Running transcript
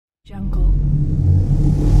Jungle.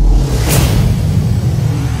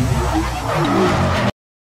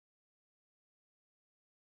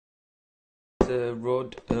 The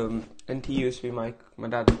Rode NT-USB mic. My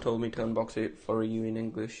dad told me to unbox it for you in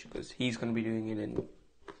English because he's going to be doing it in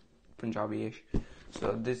Punjabi-ish.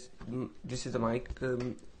 So this is the mic.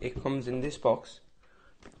 It comes in this box.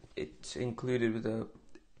 It's included with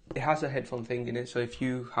it has a headphone thing in it, so if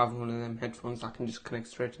you have one of them headphones that can just connect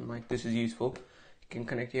straight to the mic, this is useful. You can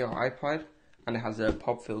connect to your iPod, and it has a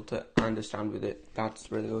pop filter and a stand with it.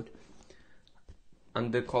 That's really good.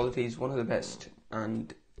 And the quality is one of the best,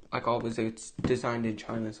 and like always, it's designed in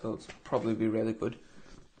China, so it's probably be really good.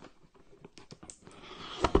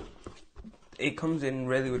 It comes in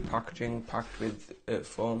really good packaging, packed with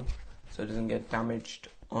foam, so it doesn't get damaged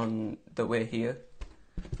on the way here.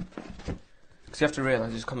 Because you have to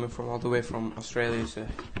realise it's coming from all the way from Australia, so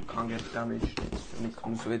it can't get damaged. And it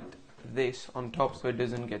comes with this on top, so it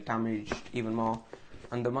doesn't get damaged even more.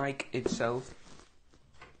 And the mic itself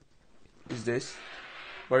is this.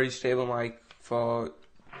 Very stable mic, for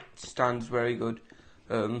stands very good.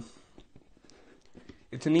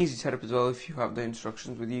 It's an easy setup as well if you have the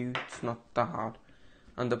instructions with you. It's not that hard.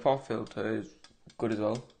 And the pop filter is good as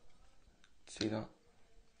well. See that?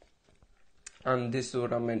 And this is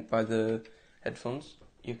what I meant by the headphones.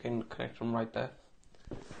 You can connect them right there.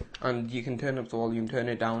 And you can turn up the volume, turn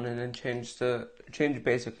it down, and then change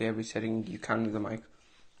basically every setting you can with the mic.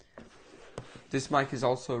 This mic is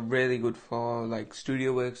also really good for like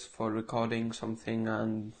studio works, for recording something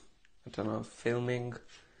and I don't know, filming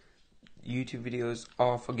YouTube videos,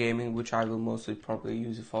 or for gaming, which I will mostly probably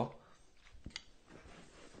use it for.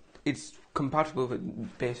 It's compatible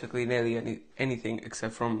with basically nearly anything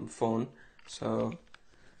except from phone, so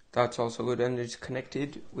that's also good. And it's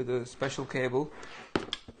connected with a special cable,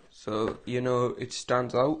 so you know it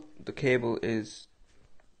stands out. The cable is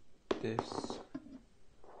this,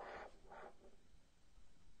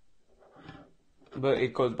 but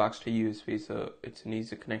it goes back to USB, so it's an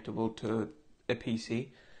easy connectable to a PC.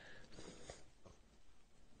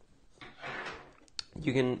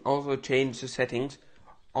 You can also change the settings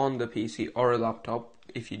on the PC or a laptop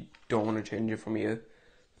if you don't want to change it from here.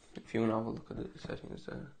 If you want to have a look at the settings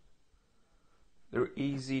there. They're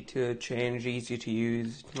easy to change, easy to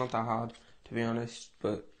use. It's not that hard, to be honest,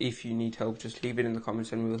 but if you need help, just leave it in the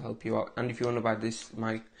comments and we'll help you out. And if you want to buy this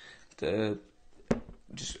mic, there'll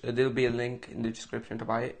be a link in the description to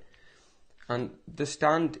buy it. And the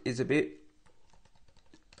stand is a bit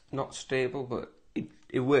not stable, but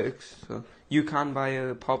it works. So you can buy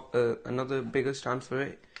another bigger stand for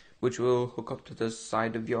it, which will hook up to the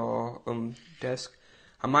side of your desk.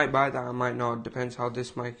 I might buy that, I might not. Depends how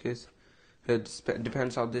this mic is. It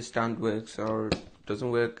depends how this stand works or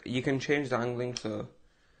doesn't work. You can change the angling, so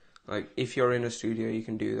like if you're in a studio, you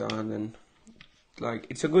can do that. And then like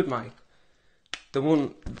it's a good mic. The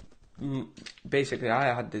one, basically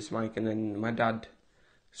I had this mic and then my dad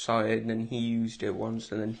saw it and then he used it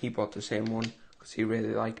once and then he bought the same one because he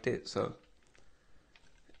really liked it. So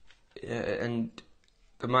yeah, and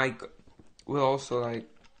the mic will also like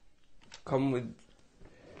come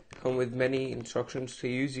with many instructions to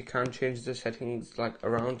use. You can change the settings like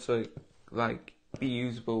around, so like be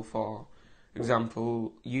usable for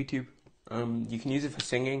example YouTube. You can use it for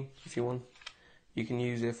singing if you want. You can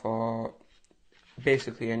use it for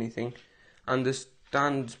basically anything, and the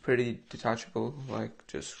stand's pretty detachable. Like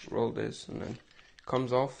just roll this and then it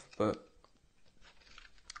comes off, but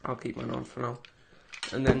I'll keep mine on for now.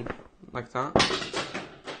 And then like that,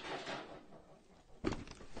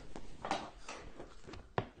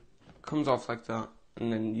 comes off like that,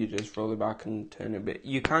 and then you just roll it back and turn it a bit.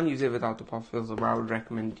 You can use it without the pop filter, but I would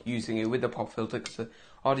recommend using it with the pop filter because the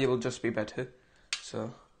audio will just be better.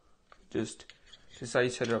 So just how you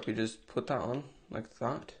set it up, you just put that on like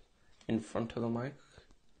that in front of the mic,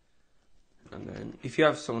 and then if you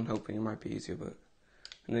have someone helping it might be easier, but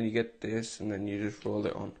and then you get this and then you just roll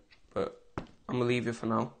it on. But I'm gonna leave it for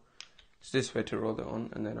now. It's this way to roll it on,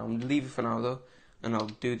 and then I'm gonna leave it for now though, and I'll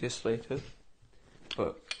do this later.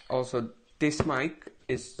 But also this mic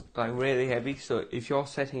is like really heavy, so if you're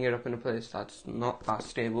setting it up in a place that's not that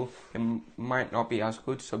stable, it might not be as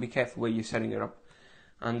good, so be careful where you're setting it up.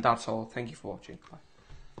 And that's all. Thank you for watching. Bye.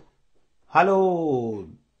 Hello,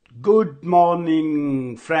 good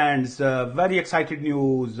morning friends. Very excited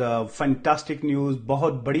news, fantastic news,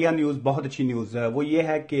 बहुत बढ़िया news, बहुत अच्छी news. वो ये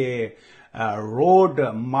है कि Rode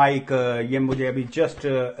mic, ये मुझे अभी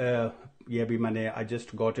I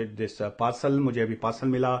just got it this parcel. मुझे अभी parcel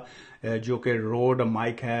मिला जो कि Rode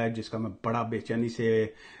mic है, जिसका मैं बड़ा बेचैनी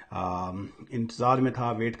से इंतजार में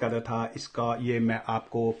था, वेट कर रहा था. इसका ये मैं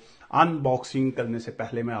आपको अनबॉक्सिंग करने से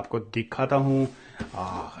पहले मैं आपको दिखाता हूं।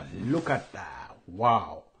 Look at that,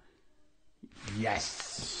 wow, yes.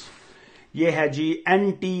 ये है जी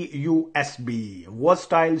NT-USB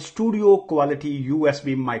versatile studio quality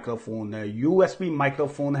USB microphone. USB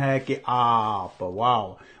microphone है कि आप,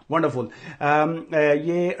 वाओ, वंडरफुल।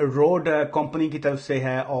 ये रोड कंपनी की तरफ से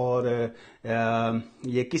है और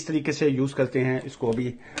ये किस तरीके से यूज करते हैं इसको अभी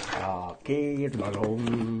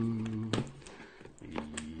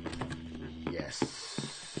यस,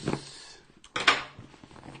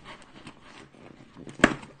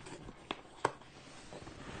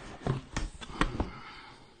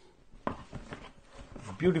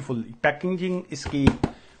 ब्यूटीफुल पैकेजिंग इसकी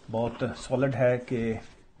बहुत सॉलिड है कि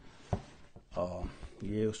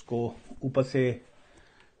ये उसको ऊपर से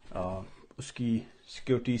उसकी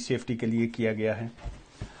सिक्योरिटी सेफ्टी के लिए किया गया है।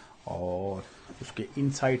 और उसके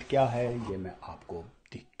इनसाइड क्या है ये मैं आपको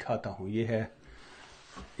दिखाता हूँ। ये है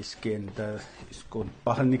इसके अंदर, इसको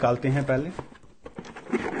बाहर निकालते हैं पहले।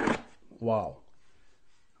 वाओ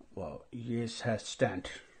वाओ, ये है stand,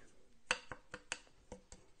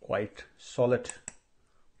 quite solid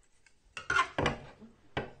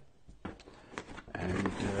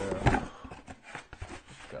and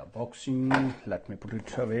boxing, let me put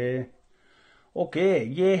it away. Okay,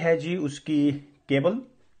 ये है जी उसकी cable,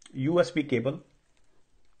 USB cable.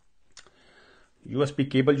 USB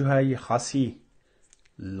cable जो है ये खासी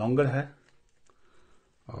लॉन्गर है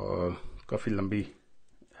और काफी लंबी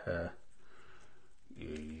है।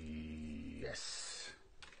 यस,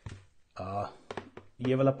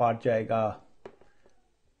 ये वाला पार्ट जाएगा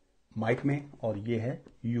माइक में और ये है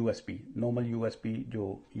यूएसबी, नॉर्मल यूएसबी जो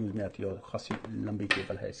यूज में आती है और खासी लंबी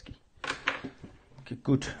केबल है इसकी।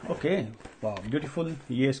 गुड, ओके, वाह, ब्यूटीफुल।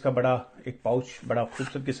 ये इसका बड़ा एक पाउच, बड़ा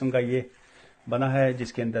खूबसूरत किस्म का ये बना है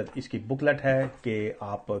जिसके अंदर इसकी बुकलेट है कि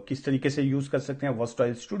आप किस तरीके से यूज कर सकते हैं।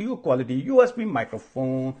 Versatile studio quality USB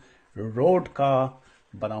microphone, road का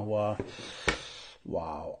बना हुआ।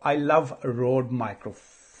 Wow, I love road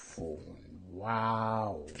microphone.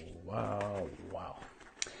 Wow wow wow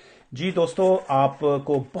जी दोस्तों,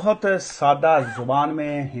 आपको बहुत सादा जुबान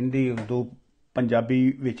में हिंदी, उर्दू, पंजाबी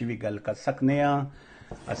विच भी गल कर सकते हैं।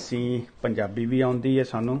 असी पंजाबी भी आती है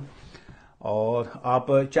सानू। और आप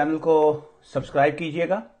चैनल को सब्सक्राइब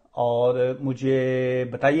कीजिएगा और मुझे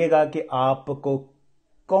बताइएगा कि आपको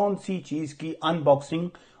कौन सी चीज की अनबॉक्सिंग,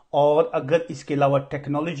 और अगर इसके अलावा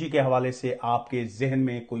टेक्नोलॉजी के हवाले से आपके जहन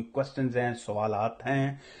में कोई क्वेश्चंस हैं, सवालात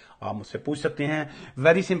हैं, आप मुझसे पूछ सकते हैं।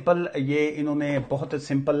 वेरी सिंपल, ये इन्होंने बहुत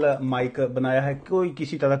सिंपल माइक बनाया है, कोई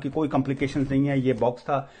किसी तरह की कोई कॉम्प्लिकेशंस नहीं है। ये बॉक्स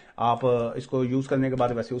था, आप इसको यूज करने के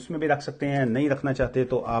बाद वैसे उसमें भी रख सकते हैं, नहीं रखना चाहते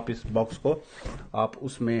तो आप इस बॉक्स को आप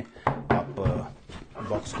उसमें आप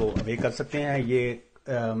बॉक्स को अवे कर सकते हैं। ये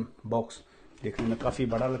बॉक्स देखने में काफी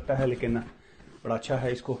बड़ा लगता है लेकिन बड़ा अच्छा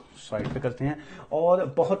है। इसको साइड पे करते हैं और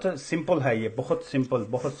बहुत सिंपल है ये, बहुत सिंपल,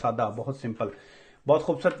 बहुत सादा, बहुत सिंपल, बहुत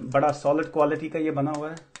खूबसूरत, बड़ा सॉलिड क्वालिटी का ये बना हुआ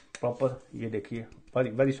है प्रॉपर। ये देखिए, वेरी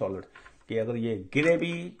वेरी सॉलिड, कि अगर ये गिरे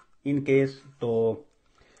भी इन केस तो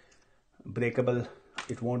breakable,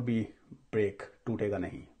 it won't be break, टूटेगा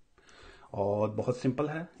नहीं। और बहुत सिंपल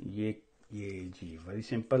है ये जी, वेरी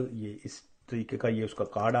सिंपल। ये इस तरीके का ये उसका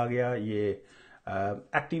कार्ड आ गया। ये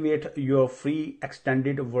activate your free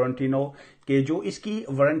extended warranty no, कि जो इसकी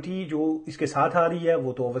वारंटी जो इसके साथ आ रही है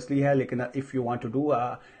वो तो ऑब्वियसली है, लेकिन if you want to do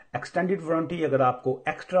extended warranty, अगर आपको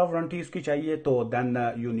एक्स्ट्रा वारंटी उसकी चाहिए तो then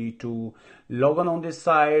you need to log on this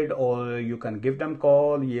side और you can give them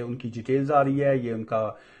call. ये उनकी डिटेल्स आ रही है, ये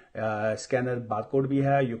उनका स्कैनर बारकोड भी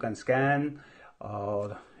है, यू कैन स्कैन,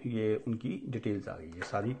 और ये उनकी डिटेल्स आ गई है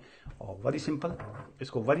सारी। और वेरी सिंपल,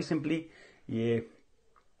 इसको वेरी सिंपली ये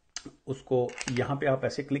उसको यहां पे आप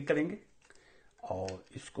ऐसे क्लिक करेंगे और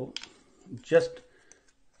इसको जस्ट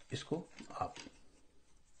इसको आप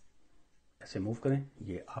ऐसे मूव करें,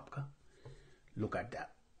 ये आपका, लुक एट दैट,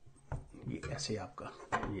 ये ऐसे आपका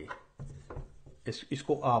ये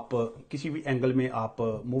इसको आप किसी भी एंगल में आप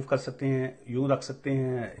मूव कर सकते हैं, यूं रख सकते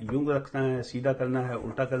हैं, यूं रखना है, सीधा करना है,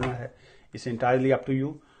 उल्टा करना है, it's entirely up to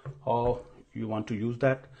you how you want to use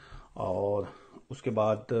that. और उसके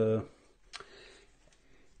बाद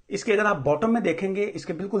इसके अगर आप बॉटम में देखेंगे,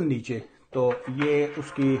 इसके बिल्कुल नीचे, तो ये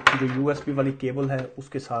उसकी जो यूएसबी वाली केबल है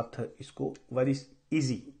उसके साथ इसको वेरी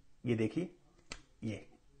इजी, ये देखिए ये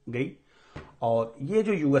गई। और ये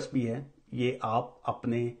जो यूएसबी है ये आप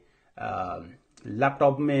अपने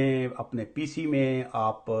लैपटॉप में, अपने पीसी में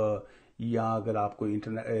आप, या अगर आप कोई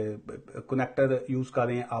इंटरनेट कनेक्टर यूज कर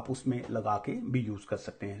रहे हैं आप उसमें लगा के भी यूज कर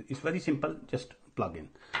सकते हैं। It's very simple, just plug in.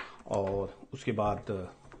 और उसके बाद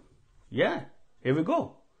हियर वी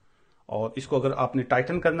गो। और इसको अगर आपने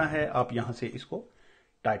टाइटन करना है, आप यहां से इसको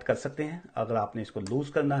टाइट कर सकते हैं। अगर आपने इसको लूज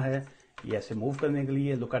करना है ये ऐसे मूव करने के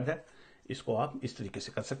लिए, लुक एट दैट, इसको आप इस तरीके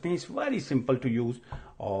से कर सकते हैं। It's very simple to use.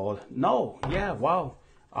 और नाउ या वाओ,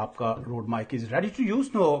 आपका road mic is ready to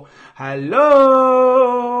use no.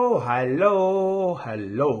 Hello hello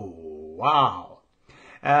hello, wow.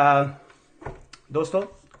 दोस्तों,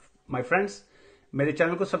 माय फ्रेंड्स, मेरे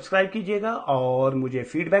चैनल को सब्सक्राइब कीजिएगा और मुझे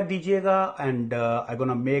फीडबैक दीजिएगा and I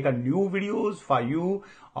gonna make a new videos for you.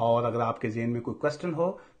 और अगर आपके ज़हन में कोई क्वेश्चन हो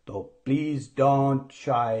तो please don't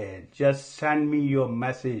shy, just send me your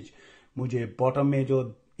message. मुझे बॉटम में जो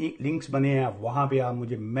लिंक्स बने हैं वहां पे आप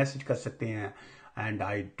मुझे मैसेज कर सकते हैं and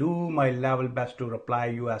I do my level best to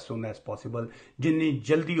reply you as soon as possible. जितनी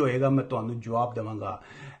जल्दी होएगा मैं ਤੁਹਾਨੂੰ जवाब देवांगा।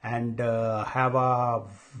 And have a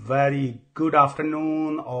very good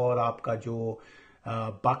afternoon. और आपका जो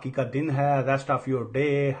बाकी का दिन है, rest of your day,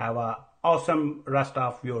 have a awesome rest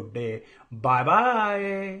of your day. Bye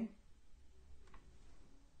bye.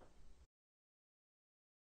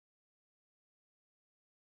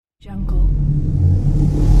 Jungle.